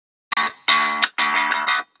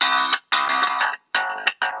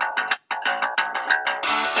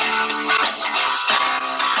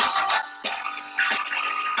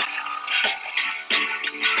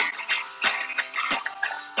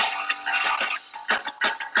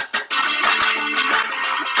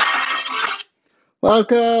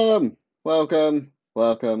Welcome,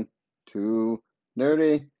 welcome to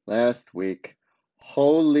Nerdy Last Week.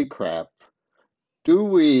 Holy crap, do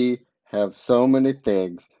we have so many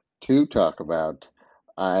things to talk about?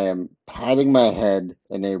 I am patting my head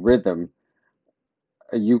in a rhythm.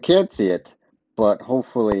 You can't see it, but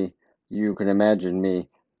hopefully you can imagine me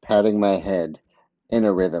patting my head in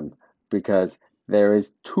a rhythm because there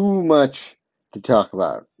is too much to talk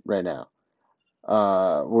about right now.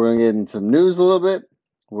 We're going to get into some news a little bit.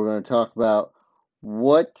 We're going to talk about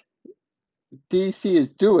what DC is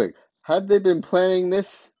doing. Have they been planning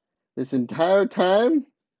this entire time?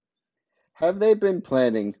 Have they been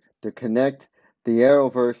planning to connect the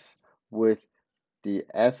Arrowverse with the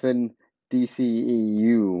effing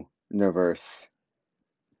DCEU universe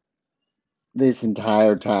this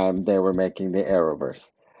entire time they were making the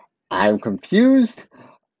Arrowverse? I'm confused.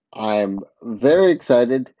 I'm very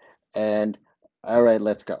excited. And all right,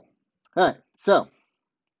 let's go. All right, so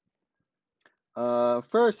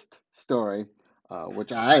first story,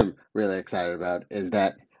 which I'm really excited about, is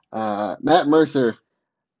that Matt Mercer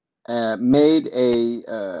made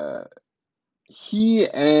he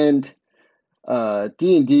and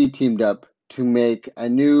D&D teamed up to make a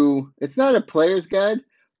new. It's not a player's guide,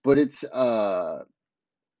 but it's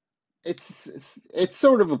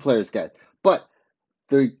sort of a player's guide. But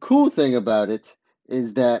the cool thing about it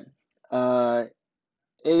is that uh,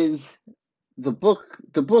 is the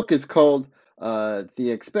book is called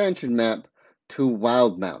The Expansion Map to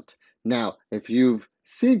Wildemount. Now, if you've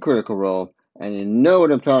seen Critical Role and you know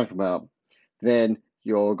what I'm talking about, then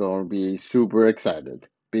you're going to be super excited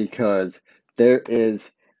because there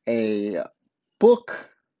is a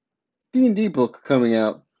book, D&D book coming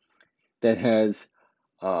out that has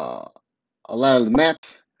uh, a lot of the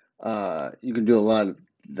maps. You can do a lot of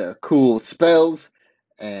the cool spells,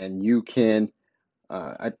 and you can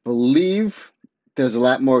I believe there's a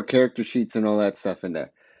lot more character sheets and all that stuff in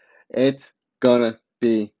there. It's gonna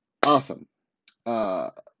be awesome.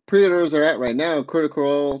 Uh, Pre-orders are at right now,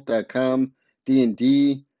 critical.com,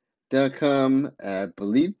 dnd.com, I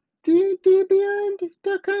believe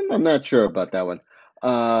dndbeyond.com. I'm not sure about that one.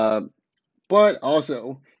 Uh, but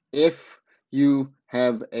also, if you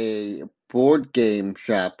have a board game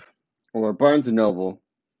shop or Barnes and Noble,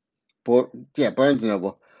 Barnes and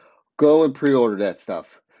Noble, go and pre-order that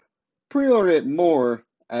stuff. Pre-order it more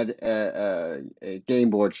at a game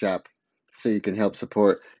board shop so you can help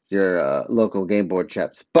support your local game board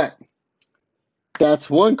shops. But that's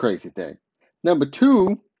one crazy thing. Number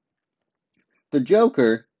two, the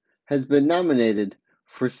Joker has been nominated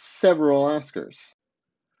for several Oscars.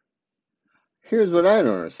 Here's what I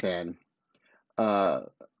don't understand. Uh,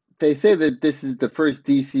 they say that this is the first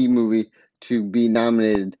DC movie to be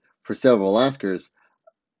nominated for several Oscars.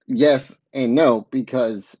 Yes and no,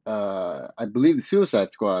 because I believe the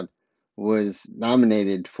Suicide Squad was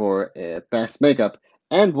nominated for Best Makeup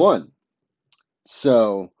and won.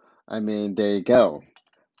 So, I mean, there you go.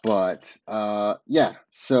 But yeah,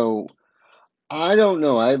 so I don't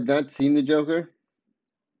know. I have not seen the Joker,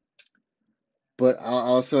 but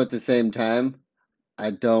also at the same time,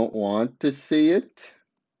 I don't want to see it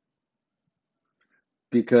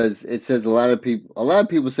because it says a lot of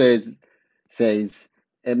people says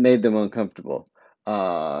it made them uncomfortable.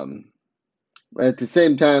 Um, But at the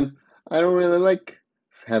same time, I don't really like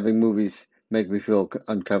having movies make me feel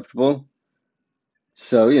uncomfortable.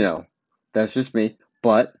 So, that's just me.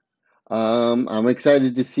 But I'm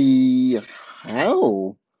excited to see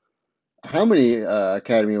how how many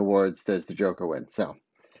Academy Awards does the Joker win. So,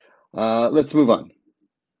 let's move on.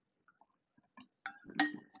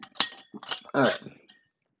 All right.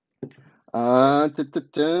 Da, da,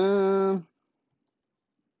 da.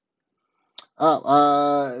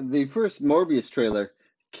 The first Morbius trailer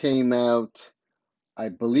came out, I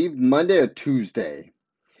believe, Monday or Tuesday,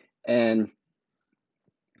 and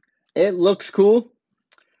it looks cool.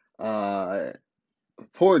 Uh,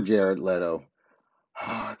 Poor Jared Leto.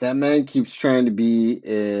 That man keeps trying to be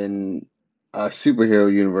in a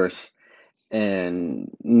superhero universe and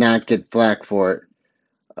not get flack for it.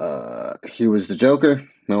 He was the Joker.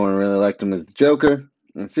 No one really liked him as the Joker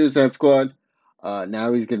in Suicide Squad.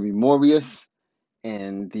 Now he's going to be Morbius.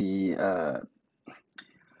 And now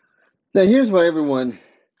here's why everyone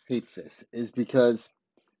hates this is because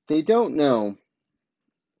they don't know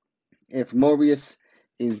if Morbius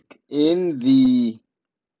is in the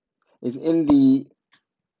is in the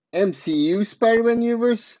MCU Spider-Man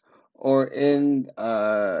universe or in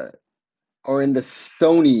the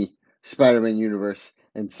Sony Spider-Man universe,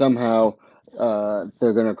 and somehow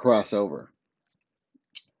they're gonna cross over.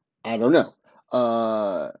 I don't know.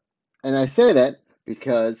 And I say that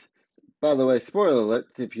because by the way, spoiler alert,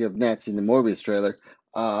 if you have not seen the Morbius trailer,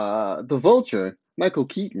 the Vulture, Michael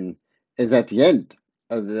Keaton, is at the end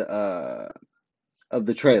of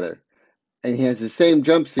the trailer, and he has the same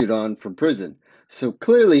jumpsuit on from prison. So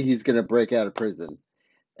clearly, he's going to break out of prison,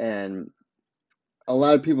 and a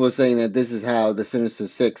lot of people are saying that this is how the Sinister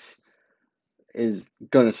Six is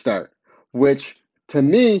going to start. Which, to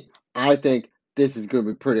me, I think this is going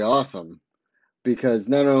to be pretty awesome because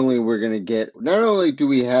not only do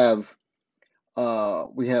we have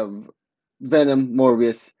Venom,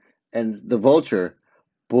 Morbius, and the Vulture,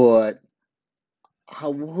 but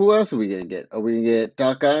who else are we gonna get? Are we gonna get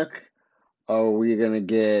Doc Ock? Are we gonna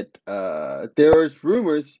get? There's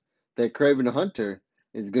rumors that Kraven the Hunter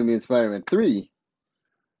is gonna be in Spider-Man 3.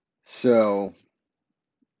 So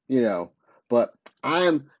you know, but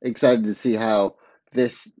I'm excited to see how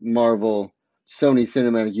this Marvel Sony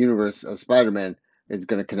Cinematic Universe of Spider-Man is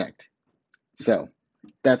gonna connect. So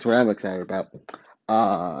that's what I'm excited about.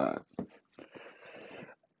 Uh,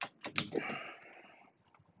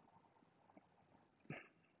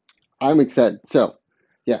 I'm excited. So,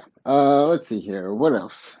 yeah. Let's see here. What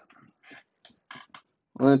else?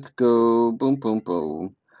 Let's go. Boom, boom,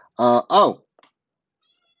 boom. Oh.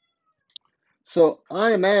 So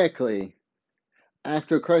automatically,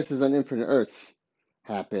 after Crisis on Infinite Earths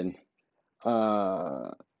happened,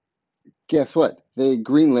 uh, guess what? They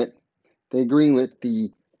greenlit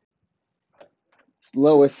the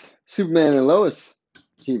Lois, Superman and Lois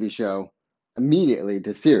TV show immediately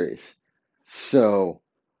to series. So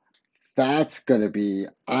that's gonna be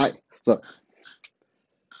look.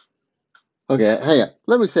 Okay, hang on.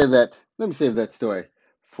 Let me save that story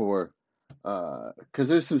for because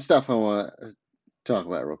there's some stuff I want to talk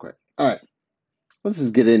about real quick. All right, let's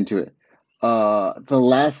just get into it. The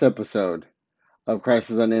last episode of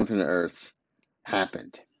Crisis on Infinite Earths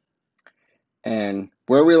happened, and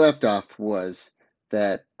where we left off was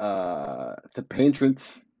that the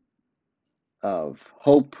patrons of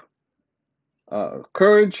hope,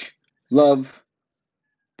 courage, love,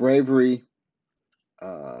 bravery,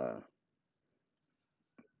 uh,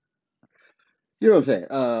 you know what I'm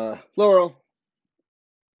saying? Laurel,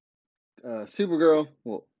 Supergirl,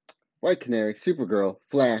 well, White Canary, Supergirl,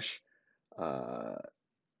 Flash, uh,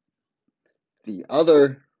 the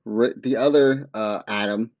other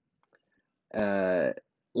Atom, uh,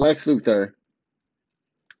 Lex Luthor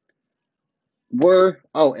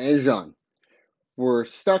and Jean were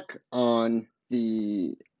stuck on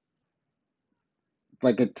the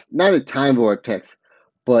not a time vortex,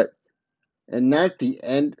 but and not the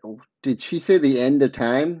end. Did she say the end of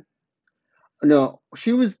time? No,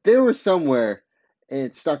 she was. They were somewhere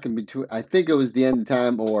and stuck in between. I think it was the end of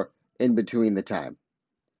time or in between the time.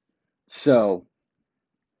 So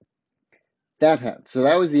that happened. So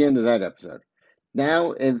that was the end of that episode.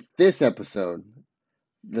 Now in this episode,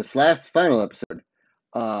 this last final episode,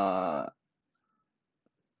 uh,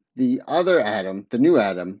 the other Adam, the new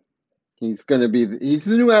Adam, he's the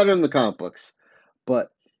new Adam in the comic books,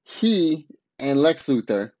 but he and Lex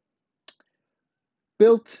Luthor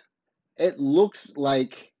built. It looked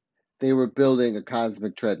like they were building a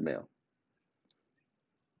cosmic treadmill,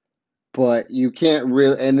 but you can't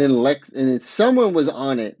really. And then someone was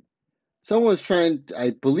on it. Someone was trying.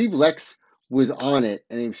 I believe Lex was on it,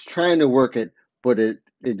 and he was trying to work it, but it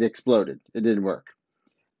exploded. It didn't work.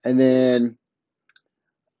 And then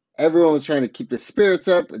everyone was trying to keep the spirits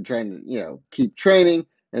up and trying to keep training.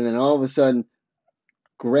 And then all of a sudden,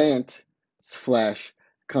 Grant's Flash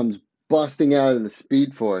comes busting out of the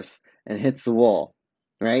Speed Force and hits the wall,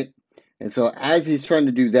 right? And so as he's trying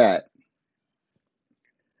to do that,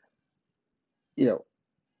 you know,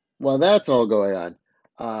 while that's all going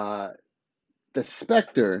on, the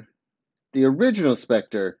Spectre, the original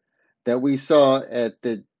Spectre that we saw at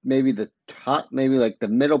the top, maybe like the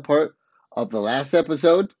middle part of the last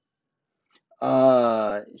episode,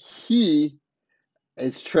 he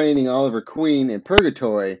is training Oliver Queen in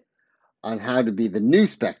Purgatory on how to be the new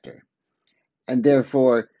Spectre. And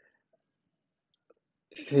therefore,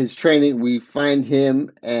 his training, we find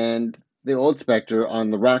him and the old Spectre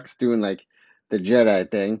on the rocks doing like the Jedi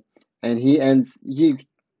thing. And he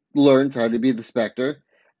learns how to be the Spectre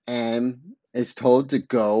and is told to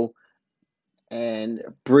go and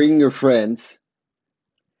bring your friends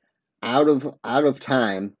out of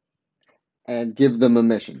time and give them a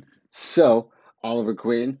mission. So Oliver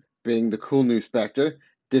Queen, being the cool new Spectre,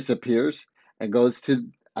 disappears and goes to,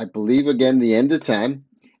 I believe, again the end of time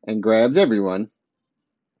and grabs everyone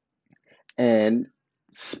and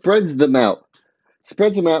spreads them out.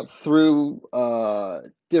 Spreads them out through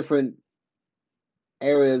different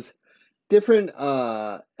areas, different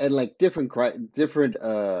and like different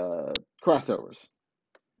crossovers.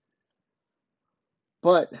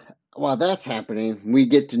 But while that's happening, we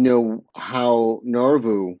get to know how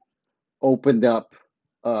Norvu opened up,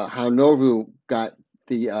 how Norvu got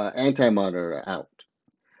the anti-monitor out.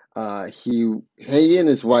 He and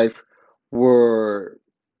his wife were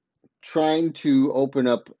trying to open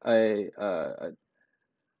up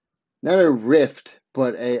not a rift,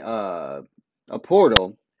 but a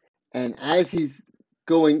portal. And as he's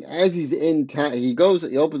in time, he opens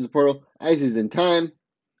the portal. As he's in time,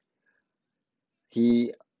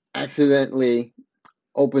 he accidentally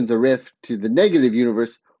opens a rift to the negative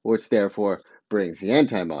universe, which therefore brings the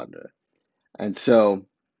anti-monitor. And so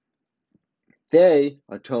they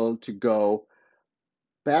are told to go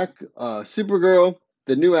back. Supergirl,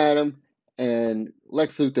 the new Atom, and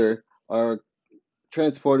Lex Luthor are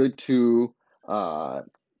transported to the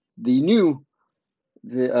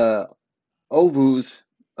Ovu's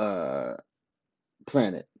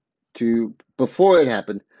planet before it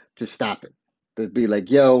happened, to stop it. To be like,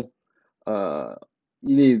 yo, uh,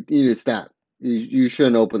 you need to stop. You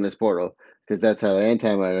shouldn't open this portal, because that's how the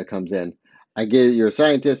antimatter comes in. I get it, you're a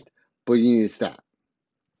scientist, but you need to stop.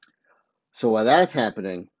 So while that's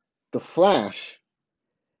happening, the Flash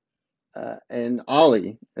and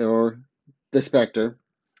Ollie, or the Spectre,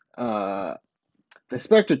 the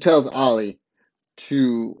Spectre tells Ollie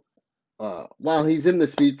to, while he's in the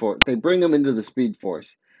Speed Force, they bring him into the Speed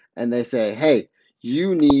Force, and they say, hey,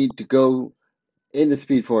 you need to go in the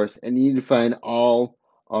Speed Force, and you need to find all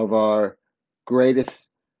of our greatest,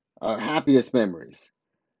 our happiest memories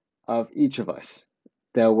of each of us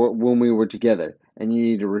that were when we were together. And you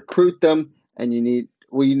need to recruit them, and you need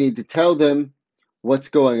to tell them what's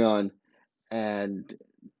going on, and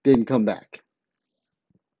didn't come back.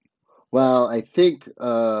 Well, I think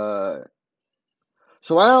so.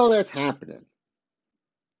 While all that's happening,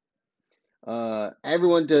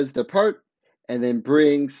 everyone does their part, and then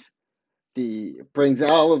brings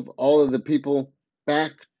all of the people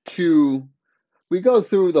back to. We go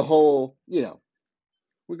through the whole,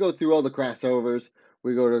 we go through all the crossovers.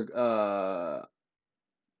 We go to,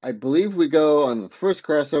 I believe we go on the first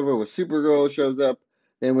crossover where Supergirl shows up.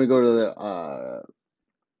 Then we go to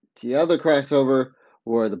the other crossover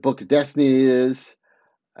where the Book of Destiny is,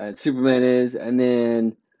 and Superman is, and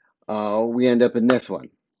then we end up in this one.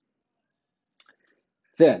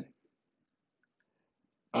 Then,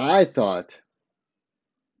 I thought,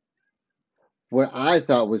 what I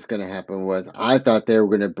thought was going to happen was, I thought they were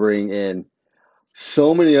going to bring in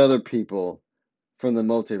so many other people from the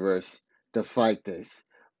multiverse to fight this.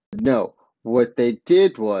 No, what they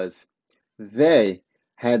did was, they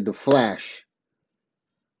had the Flash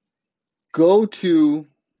go to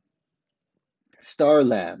Star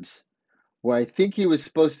Labs, where I think he was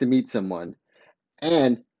supposed to meet someone,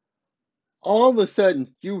 and all of a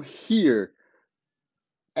sudden you hear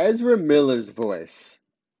Ezra Miller's voice.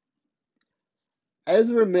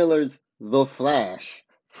 Ezra Miller's The Flash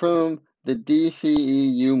from the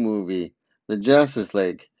DCEU movie, The Justice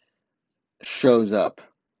League, shows up.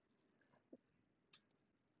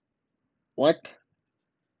 What?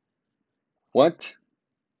 What?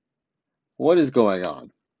 What is going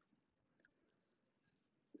on?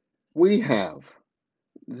 We have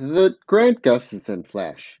the Grant Gustafson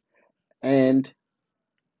Flash and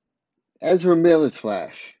Ezra Miller's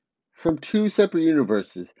Flash from two separate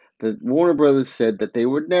universes that Warner Brothers said that they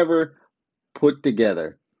would never put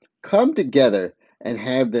together, come together and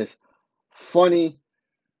have this funny,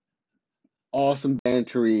 awesome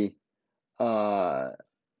bantery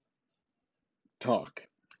talk.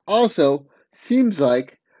 Also, seems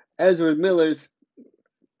like Ezra Miller's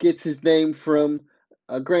gets his name from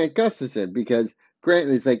Grant Gustafson, because Grant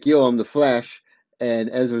is like, yo, I'm the Flash, and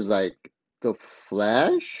Ezra's like, the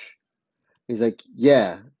Flash? He's like,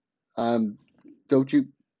 yeah, don't you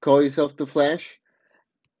call yourself the Flash?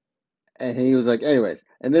 And he was like, anyways.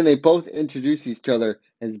 And then they both introduce each other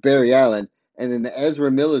as Barry Allen, and then the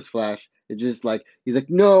Ezra Miller's Flash is just like, he's like,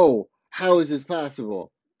 no, how is this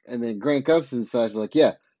possible? And then Grant Gustafson's Flash is like,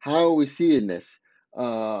 yeah, how are we seeing this?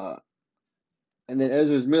 And then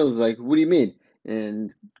Ezra Miller's like, what do you mean?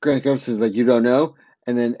 And Grant Gustafson's like, you don't know?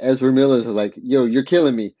 And then Ezra Miller's like, yo, you're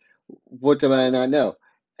killing me. What do I not know?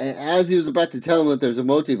 And as he was about to tell him that there's a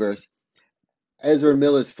multiverse, Ezra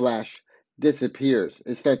Miller's Flash disappears.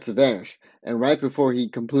 It starts to vanish. And right before he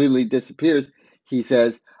completely disappears, he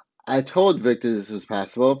says, I told Victor this was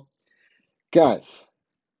possible. Guys,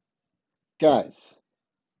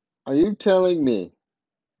 are you telling me,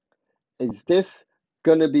 is this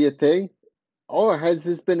going to be a thing? Or has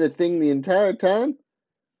this been a thing the entire time?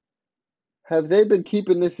 Have they been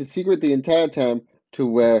keeping this a secret the entire time, to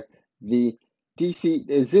where the DC,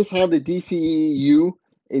 is this how the DCEU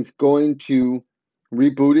is going to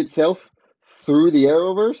reboot itself through the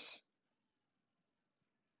Arrowverse?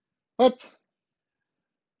 What?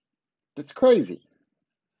 That's crazy.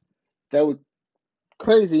 That would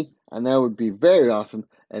crazy, and that would be very awesome,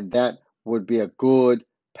 and that would be a good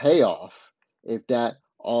payoff if that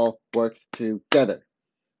all works together.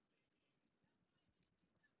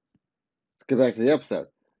 Let's get back to the episode.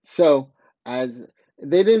 So, as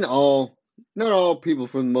they didn't all, not all people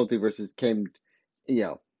from the multiverses came,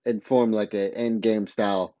 and formed like a end game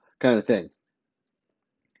style kind of thing.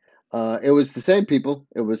 It was the same people.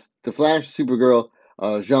 It was the Flash, Supergirl,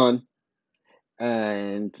 Jean,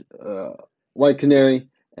 and White Canary,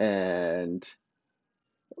 and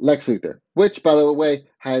Lex Luthor, which, by the way,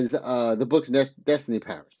 has the Book of Destiny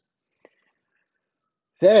powers.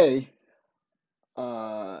 They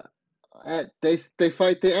uh, they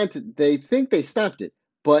fight they think they stopped it,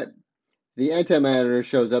 but the Antimatter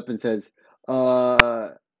shows up and says,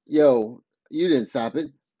 "Yo, you didn't stop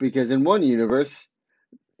it because in one universe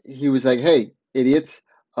he was like, hey, idiots,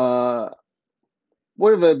 what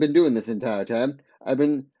have I been doing this entire time? I've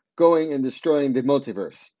been going and destroying the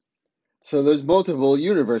multiverse. So there's multiple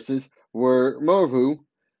universes where Marvu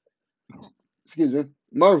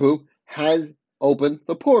has opened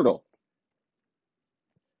the portal.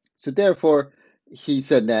 So therefore, he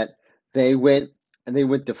said that they went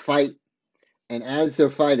to fight, and as they're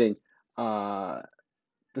fighting, uh,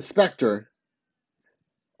 the Spectre,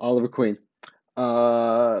 Oliver Queen,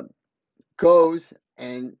 uh, goes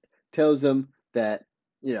and tells them that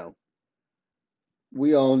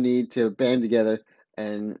we all need to band together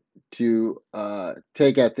and to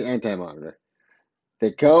take out the Anti-Monitor.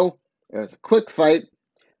 They go. It was a quick fight.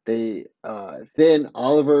 They then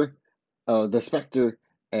Oliver, the Spectre,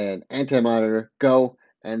 and Anti-Monitor go,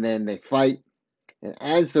 and then they fight. And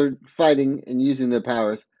as they're fighting and using their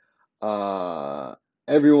powers, uh,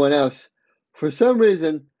 everyone else, for some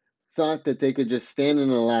reason, thought that they could just stand in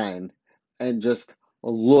a line and just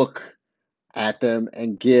look at them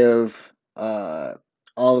and give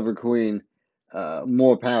Oliver Queen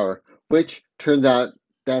more power, which turns out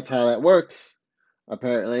that's how that works,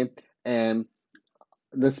 apparently. And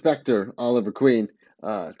the Spectre, Oliver Queen,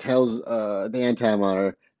 tells the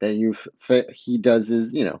Anti-Monitor that he does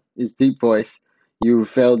his deep voice. You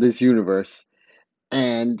failed this universe,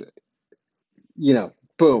 and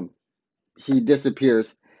boom, he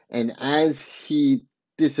disappears. And as he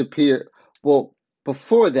disappeared, well,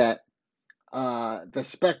 before that, the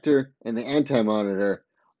Spectre and the Anti-Monitor,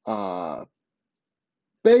 uh,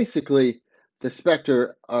 basically, the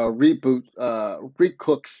Spectre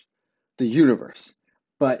recooks the universe.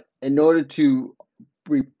 But in order to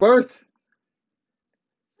rebirth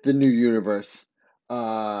the new universe,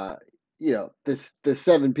 the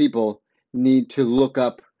seven people need to look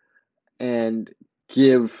up and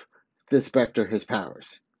give the Spectre his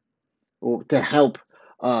powers to help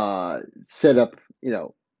set up,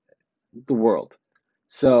 the world.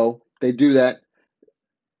 So they do that.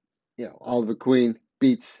 Oliver Queen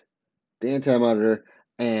beats the Anti-Monitor,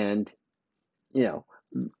 and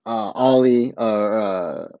Ollie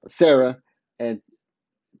or Sarah and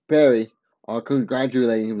Barry are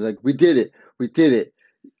congratulating him, like, we did it, we did it.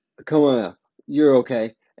 Come on, you're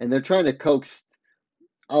okay. And they're trying to coax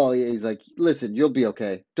Ollie. He's like, listen, you'll be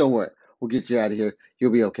okay. Don't worry, we'll get you out of here.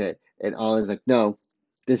 You'll be okay. And Ollie's like, no,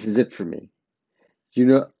 this is it for me.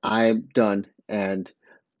 I'm done, and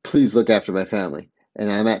please look after my family.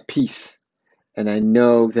 And I'm at peace, and I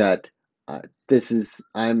know that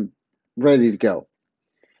I'm ready to go,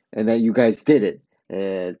 and that you guys did it.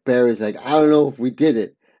 And Barry's like, I don't know if we did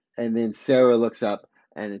it. And then Sarah looks up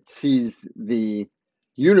and it sees the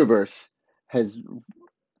universe has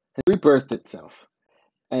rebirthed itself.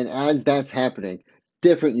 And as that's happening,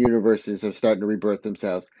 different universes are starting to rebirth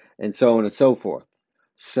themselves, and so on and so forth.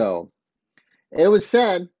 So it was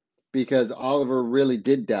sad because Oliver really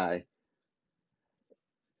did die.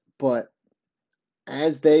 But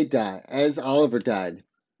as Oliver died,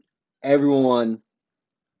 everyone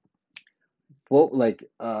woke, like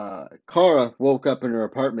Kara woke up in her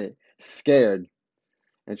apartment scared,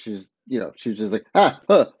 and she was just like, huh.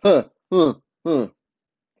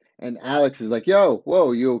 And Alex is like, yo,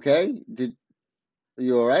 whoa, you okay? Are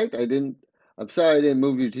you all right? I'm sorry I didn't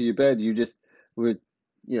move you to your bed. You just were,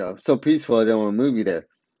 so peaceful. I don't want to move you there.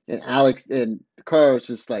 And Alex and Kara's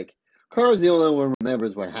just like, Kara's the only one who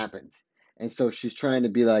remembers what happens. And so she's trying to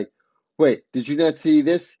be like, wait, did you not see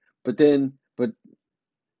this? But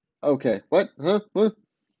okay, what? Huh? What?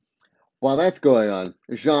 While that's going on,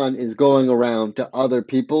 Jean is going around to other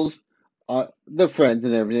people's, the friends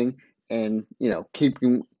and everything, and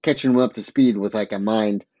catching him up to speed with like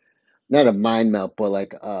not a mind melt, but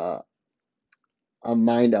like a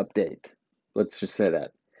mind update. Let's just say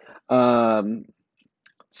that. Um,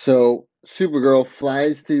 so Supergirl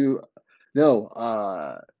flies to no,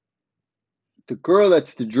 the girl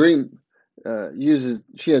that's the dream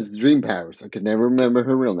she has dream powers. I could never remember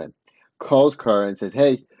her real name. Calls Kara and says,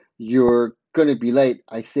 "Hey, you're gonna be late.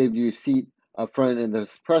 I saved you a seat up front in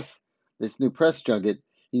this new press junket.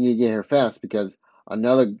 You need to get here fast because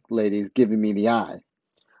another lady is giving me the eye."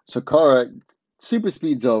 So Kara super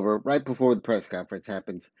speeds over right before the press conference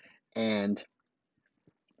happens and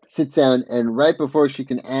sits down. And right before she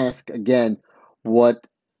can ask again what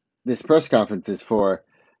this press conference is for,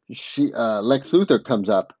 Lex Luthor comes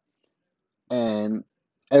up and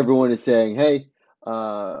everyone is saying, "Hey,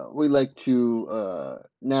 we'd like to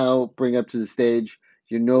now bring up to the stage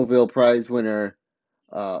your Nobel Prize winner,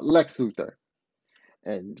 Lex Luthor."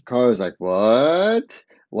 And Kara's like, "What?"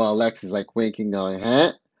 While Lex is like winking, going,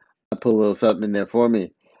 "Huh? Put a little something in there for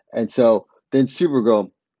me." And so then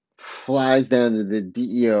Supergirl flies down to the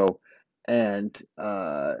DEO and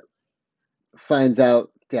finds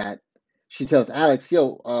out that she tells Alex,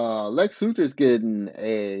 "Yo, Lex Luthor's getting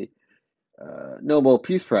a Nobel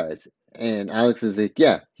Peace Prize." And Alex is like,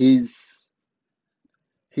 "Yeah, he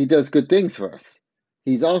does good things for us.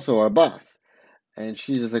 He's also our boss." And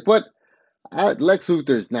she's just like, "What? Lex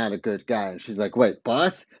Luthor's not a good guy." And she's like, "Wait,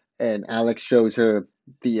 boss?" And Alex shows her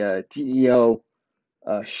the DEO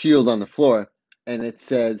shield on the floor, and it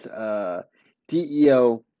says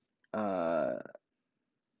DEO uh,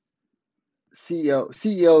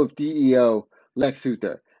 CEO of DEO Lex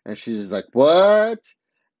Luthor. And she's just like, "What?"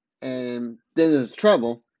 And then there's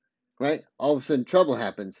trouble, right? All of a sudden, trouble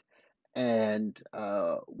happens, and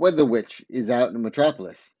Weather Witch is out in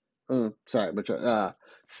Metropolis. Sorry,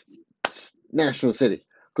 National City.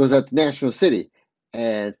 Goes out to National City,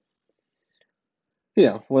 and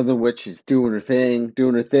Weather Witch is doing her thing,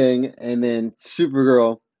 and then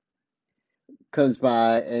Supergirl comes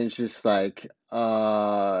by and it's just like,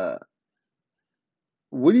 what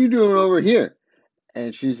are you doing over here?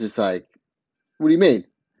 And she's just like, what do you mean?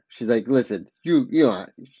 She's like, listen, you're not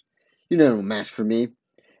a match for me.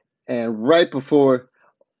 And right before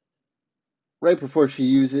she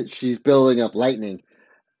uses it, she's building up lightning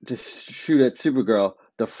to shoot at Supergirl.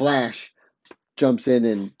 The Flash jumps in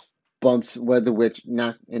and bumps Weather Witch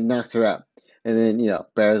and knocks her out. And then,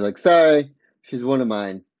 Barry's like, sorry, she's one of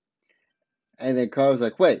mine. And then Kara's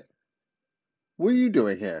like, wait, what are you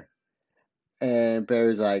doing here? And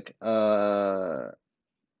Barry's like, what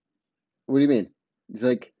do you mean? He's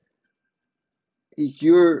like,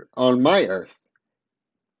 you're on my Earth.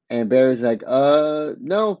 And Barry's like,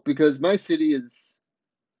 no, because my city is,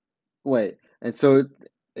 wait. And so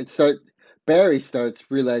Barry starts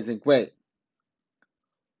realizing, wait,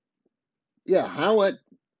 yeah, what,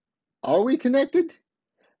 are we connected?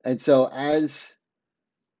 And so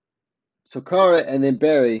Kara and then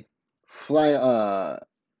Barry fly,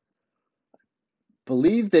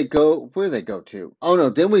 believe they go, where do they go to? Oh no,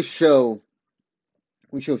 then we show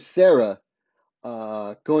Sarah,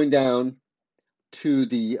 going down to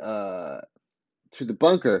the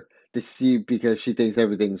bunker to see because she thinks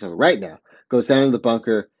everything's all right now. Goes down to the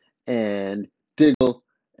bunker and Diggle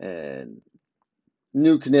and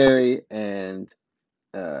New Canary and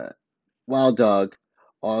uh, Wild Dog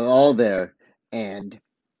are all there and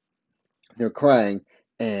they're crying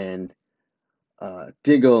and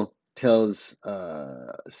Diggle tells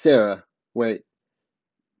Sarah, "Wait,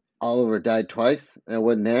 Oliver died twice and I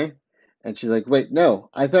wasn't there." And she's like, "Wait, no,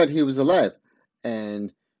 I thought he was alive."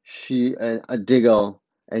 And Diggle,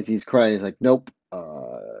 as he's crying, is like, "Nope."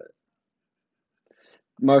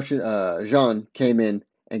 Martian Jean came in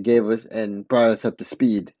and gave us and brought us up to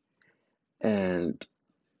speed, and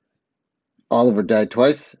Oliver died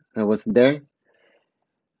twice and I wasn't there.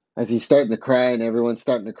 As he's starting to cry and everyone's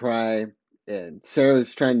starting to cry, and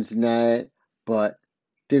Sarah's trying to deny it, but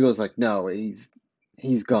Diggle's like, "No, he's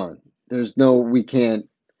gone. There's no we can't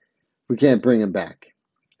bring him back."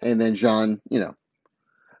 And then Jean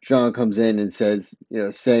comes in and says,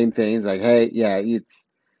 same things like, "Hey, yeah, it's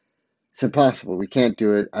impossible. We can't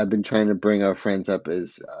do it. I've been trying to bring our friends up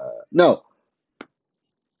as no,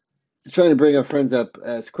 trying to bring our friends up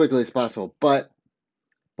as quickly as possible." But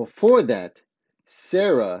before that,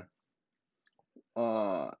 Sarah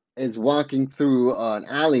is walking through an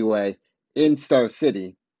alleyway in Star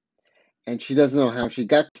City, and she doesn't know how she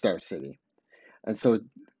got to Star City. And so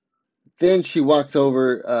then she walks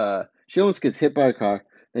over. She almost gets hit by a car.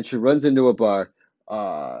 Then she runs into a bar.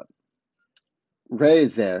 Uh, Ray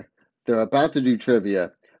is there. They're about to do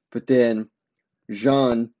trivia, but then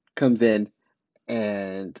Jean comes in,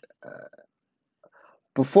 and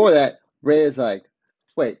before that, Ray is like,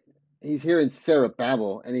 wait, he's hearing Sarah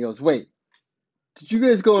babble, and he goes, wait, did you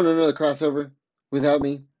guys go on another crossover without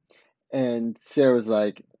me? And Sarah's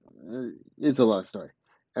like, it's a long story.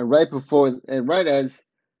 And right as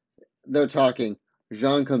they're talking,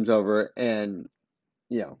 Jean comes over and,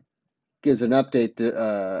 gives an update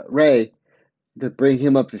to Ray to bring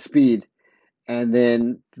him up to speed. And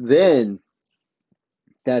then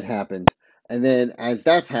that happened. And then as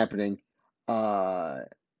that's happening, uh,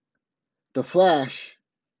 the Flash,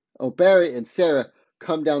 Barry and Sarah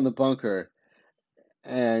come down the bunker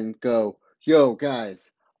and go, yo,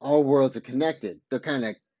 guys, all worlds are connected. They're kind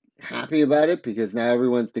of happy about it because now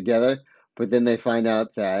everyone's together. But then they find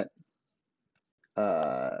out that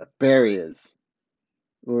Barry is,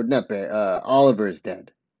 or not Barry, Oliver is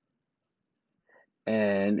dead.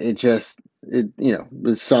 And there's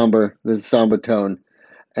a somber tone.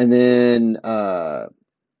 And then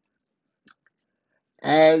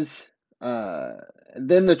as uh,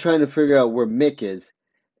 then they're trying to figure out where Mick is,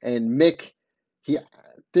 and Mick, he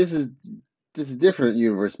this is a different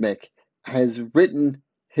universe. Mick has written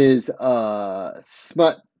his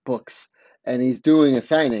smut books, and he's doing a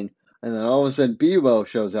signing, and then all of a sudden Bebo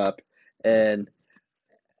shows up, and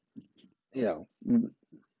you know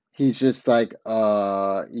he's just like,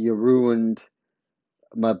 you ruined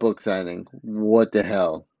my book signing. What the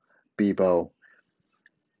hell, Bebo?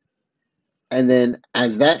 And then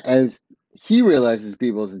as he realizes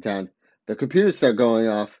Beeble's in town, the computers start going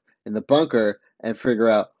off in the bunker and figure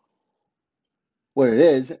out what it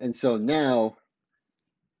is. And so now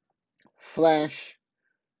Flash,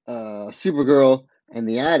 Supergirl, and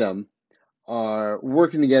the Atom are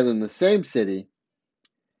working together in the same city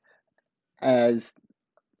as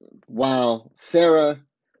while Sarah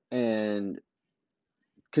and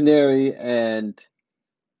Canary and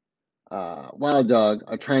Wild Dog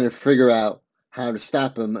are trying to figure out how to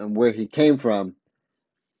stop him and where he came from.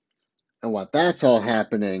 And while that's all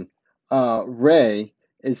happening, Ray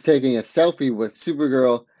is taking a selfie with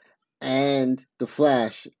Supergirl and the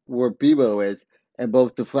Flash where Bebo is, and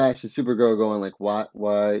both the Flash and Supergirl are going like, why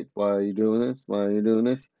are you doing this? Why are you doing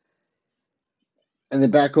this? And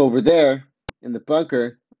then back over there in the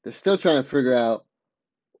bunker, they're still trying to figure out.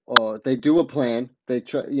 They do a plan. They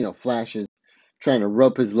try, Flash is trying to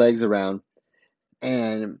rope his legs around,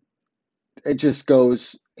 and it just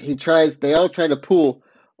goes. He tries. They all try to pull,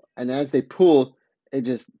 and as they pull, it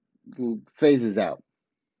just phases out.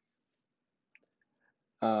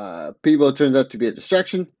 Bebo turns out to be a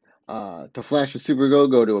distraction. The Flash and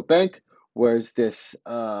Supergirl go to a bank, whereas this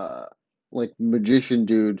like magician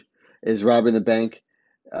dude is robbing the bank.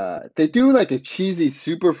 They do like a cheesy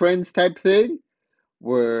Super Friends type thing,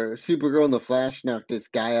 where Supergirl and the Flash knock this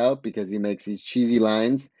guy out because he makes these cheesy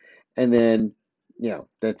lines, and then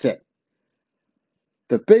that's it.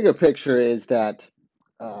 The bigger picture is that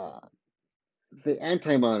uh, the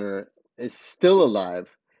Anti-Monitor is still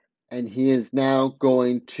alive, and he is now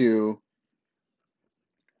going to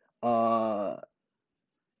uh,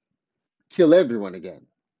 kill everyone again.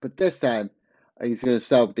 But this time, he's going to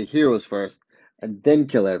start with the heroes first and then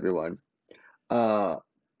kill everyone. Uh,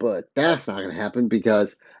 but that's not going to happen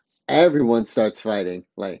because everyone starts fighting.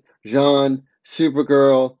 Like Jean,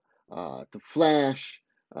 Supergirl, the Flash,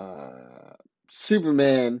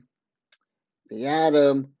 Superman, the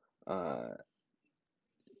Atom.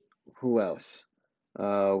 Who else?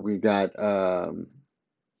 We got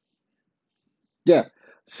yeah.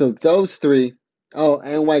 So those three. Oh,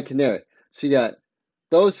 and White Canary. So you got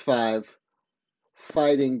those five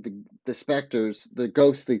fighting the specters, the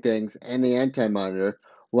ghostly things, and the Anti-Monitor,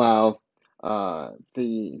 while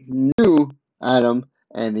the new Atom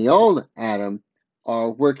and the old Atom are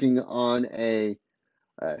working on a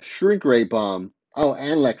shrink ray bomb. Oh,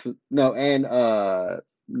 and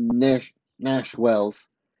Nash Wells,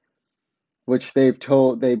 which they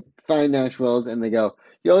find Nash Wells and they go,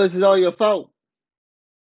 "Yo, this is all your fault,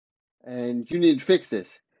 and you need to fix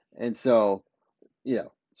this." And so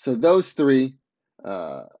so those three,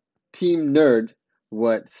 uh, Team Nerd,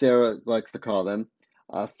 what Sarah likes to call them,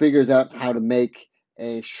 figures out how to make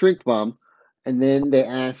a shrink bomb, and then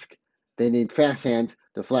they need fast hands.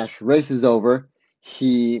 The Flash races over.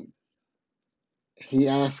 He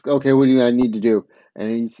asks, "Okay, what do I need to do?"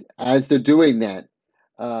 And as they're doing that,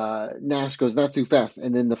 Nash goes, "Not too fast,"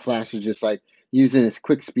 and then the Flash is just like using his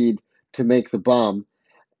quick speed to make the bomb.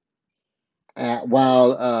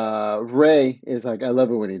 While Ray is like, I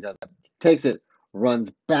love it when he does that. Takes it,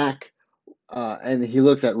 runs back, and he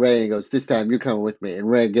looks at Ray and he goes, "This time you're coming with me." And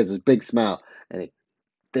Ray gives a big smile, and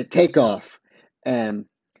they take off. And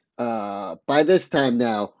by this time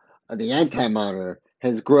now, the Anti-Monitor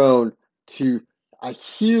has grown to a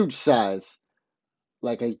huge size,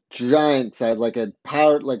 like a giant size, like a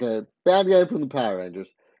bad guy from the Power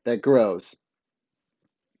Rangers that grows,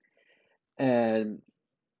 and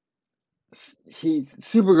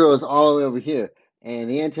Supergirl is all the way over here, and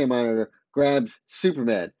the Anti-Monitor grabs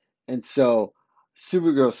Superman, and so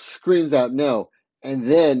Supergirl screams out no, and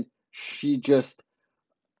then she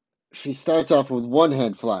starts off with one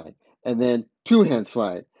hand flying, and then two hands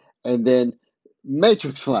flying, and then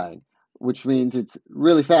Matrix flying, which means it's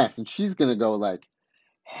really fast, and she's gonna go like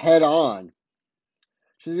head on.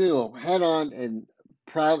 She's gonna go head on and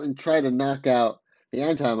try to knock out the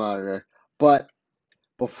Anti-Monitor, but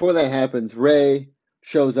before that happens, Ray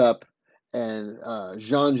shows up and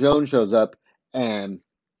Jean Jones shows up, and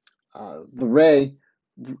the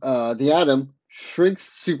Atom shrinks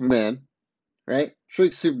Superman, right?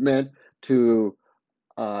 Shrinks Superman to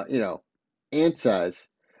ant size,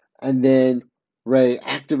 and then Ray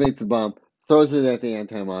activates the bomb, throws it at the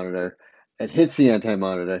Anti-Monitor, and hits the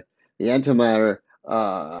Anti-Monitor. The Anti-Monitor,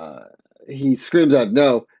 he screams out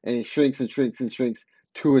no, and he shrinks and shrinks and shrinks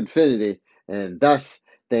to infinity, and thus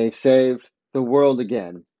they've saved the world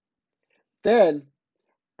again. Then,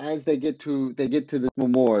 as they get to this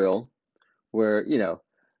memorial where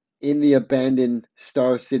in the abandoned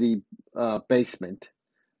Star City basement,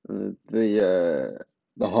 the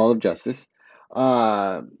Hall of Justice,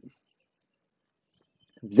 uh,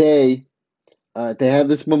 they they have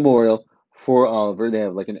this memorial for Oliver. They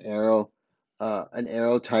have like an arrow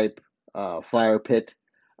type fire pit,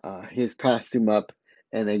 his costume up,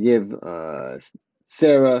 and they give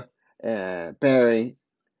Sarah, Barry,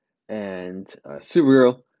 and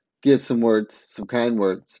Supergirl give some kind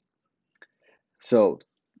words. So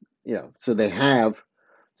so they have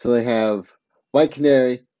White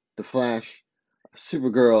Canary, the Flash,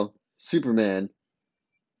 Supergirl, Superman.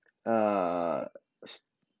 Uh,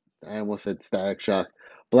 I almost said Static Shock,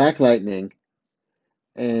 Black Lightning,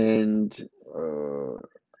 and uh,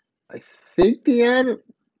 I think the Atom.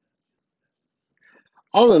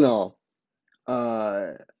 All in all,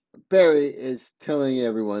 uh, Barry is telling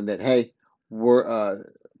everyone that hey, we're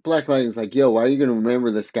Black Lightning's like, yo, why are you gonna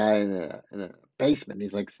remember this guy in a basement?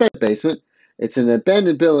 He's like, it's not a basement. It's an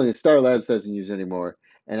abandoned building that Star Labs doesn't use anymore.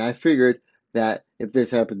 And I figured that if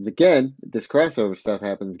this happens again, if this crossover stuff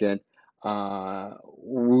happens again,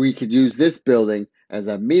 we could use this building as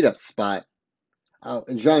a meetup spot.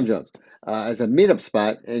 And John Jones as a meetup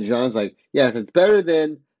spot, and John's like, yes, it's better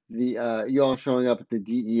than the you all showing up at the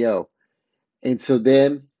DEO. And so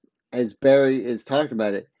then, as Barry is talking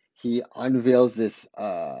about it, he unveils this.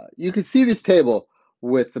 You can see this table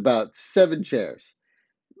with about 7 chairs.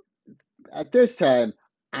 At this time,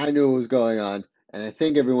 I knew what was going on, and I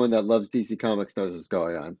think everyone that loves DC Comics knows what's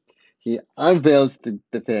going on. He unveils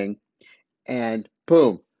the thing, and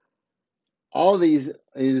boom, all these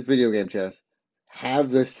video game chairs have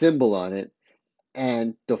their symbol on it,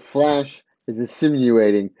 and the Flash is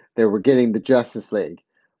insinuating that we're getting the Justice League.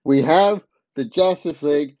 We have the Justice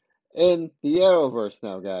League in the Arrowverse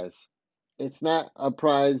now, guys. It's not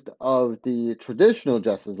apprised of the traditional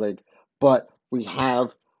Justice League, but we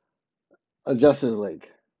have a Justice League.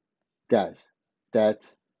 Guys,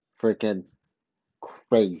 that's freaking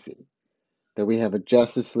crazy that we have a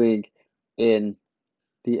Justice League in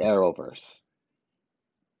the Arrowverse.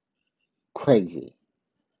 Crazy.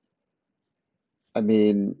 I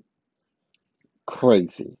mean,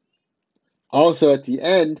 crazy. Also, at the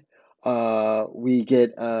end, we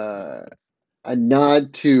get a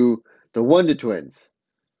nod to the Wonder Twins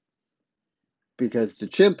because the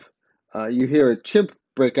chimp, you hear a chimp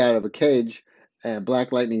break out of a cage, and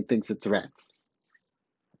Black Lightning thinks it's rats.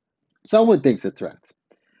 Someone thinks it's rats.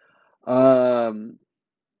 Um,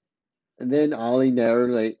 and then Ollie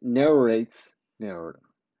narrates.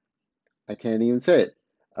 I can't even say it.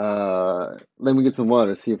 Let me get some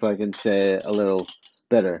water, see if I can say it a little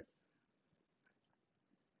better.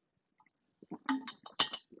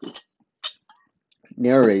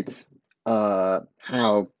 Narrates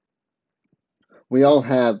how we all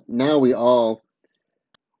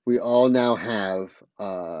now have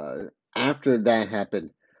after that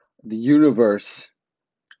happened, the universe,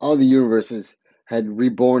 all the universes had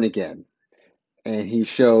reborn again, and he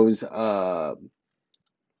shows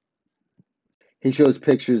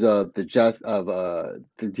pictures of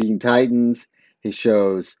the Teen Titans. He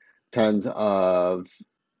shows tons of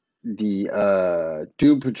the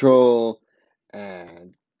Doom Patrol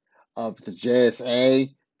and of the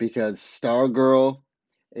JSA because Stargirl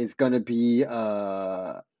is going to be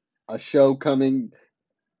a show coming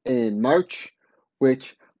in March,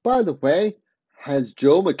 which, by the way, has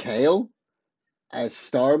Joel McHale as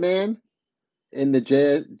Starman in the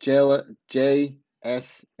JSA.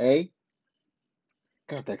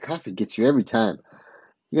 God, that coffee gets you every time.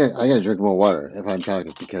 I gotta drink more water if I'm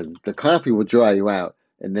talking because the coffee will dry you out,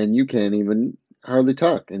 and then you can't even hardly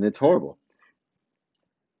talk, and it's horrible.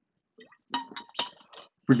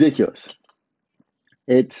 Ridiculous.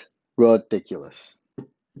 It's ridiculous.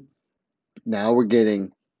 Now we're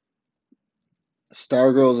getting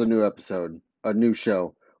Stargirl's a new episode, a new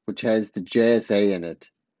show, which has the JSA in it.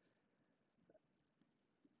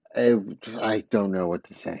 I don't know what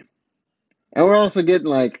to say. And we're also getting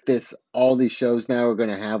like this. All these shows now are going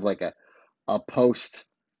to have like a post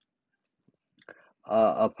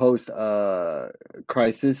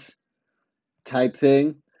crisis type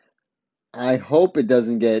thing. I hope it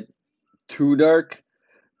doesn't get too dark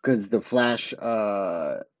because the Flash.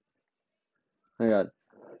 My God,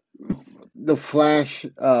 the Flash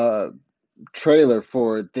trailer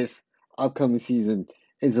for this upcoming season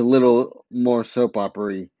is a little more soap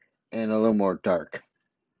opera-y and a little more dark.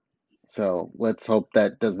 So let's hope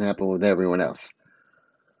that doesn't happen with everyone else.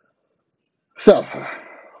 So,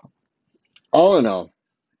 all in all,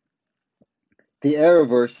 the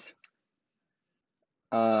Arrowverse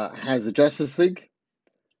has a Justice League.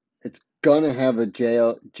 It's gonna have a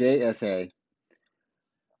JSA.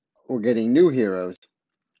 We're getting new heroes.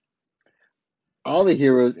 All the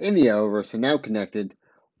heroes in the Arrowverse are now connected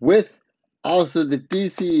with also the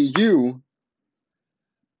DCU.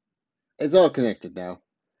 It's all connected now.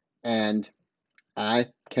 And I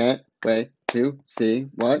can't wait to see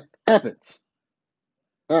what happens.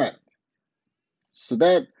 Alright. So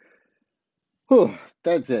that's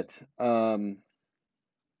it.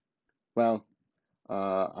 Well,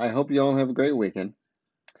 I hope you all have a great weekend.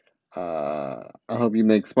 I hope you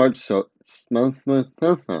make smart see,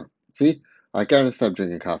 I gotta stop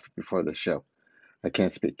drinking coffee before this show. I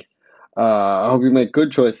can't speak. I hope you make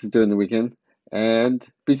good choices during the weekend and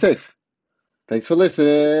be safe. Thanks for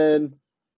listening.